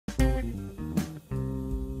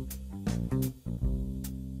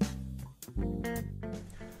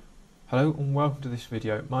Hello and welcome to this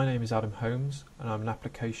video. My name is Adam Holmes and I'm an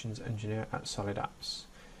applications engineer at Solid Apps.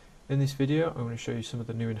 In this video I'm going to show you some of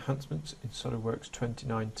the new enhancements in SOLIDWORKS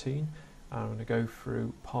 2019 and I'm going to go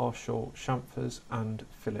through partial chamfers and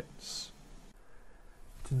fillets.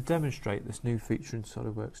 To demonstrate this new feature in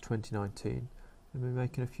SOLIDWORKS 2019, I'm going to be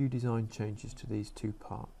making a few design changes to these two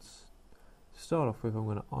parts. To start off with, I'm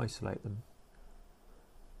going to isolate them.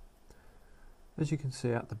 As you can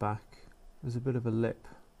see at the back, there's a bit of a lip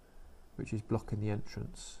which is blocking the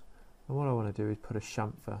entrance, and what I want to do is put a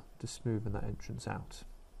chamfer to smoothen that entrance out.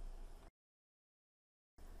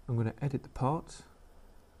 I'm going to edit the part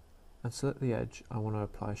and select the edge I want to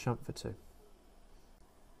apply a chamfer to.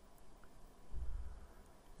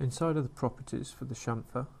 Inside of the properties for the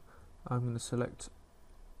chamfer, I'm going to select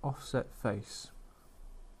offset face,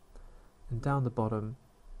 and down the bottom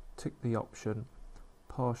tick the option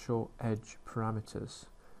partial edge parameters.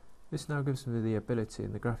 This now gives me the ability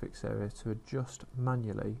in the graphics area to adjust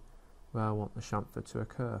manually where I want the chamfer to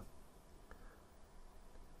occur.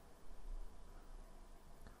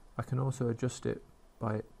 I can also adjust it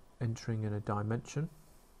by entering in a dimension,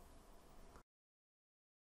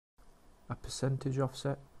 a percentage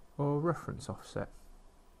offset or a reference offset.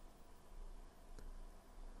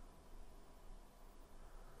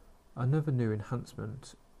 Another new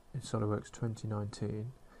enhancement in SOLIDWORKS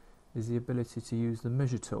 2019 is the ability to use the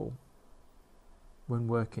measure tool when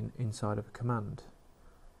working inside of a command.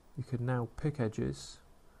 You can now pick edges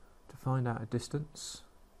to find out a distance,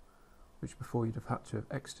 which before you'd have had to have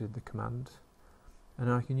exited the command, and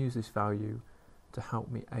I can use this value to help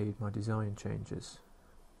me aid my design changes.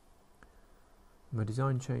 When my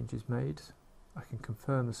design change is made, I can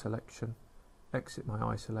confirm the selection, exit my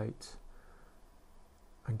isolate,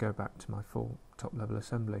 and go back to my full top level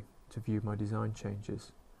assembly to view my design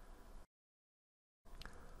changes.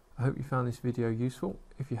 I hope you found this video useful.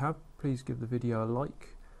 If you have, please give the video a like,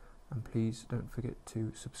 and please don't forget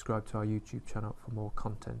to subscribe to our YouTube channel for more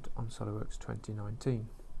content on SOLIDWORKS 2019.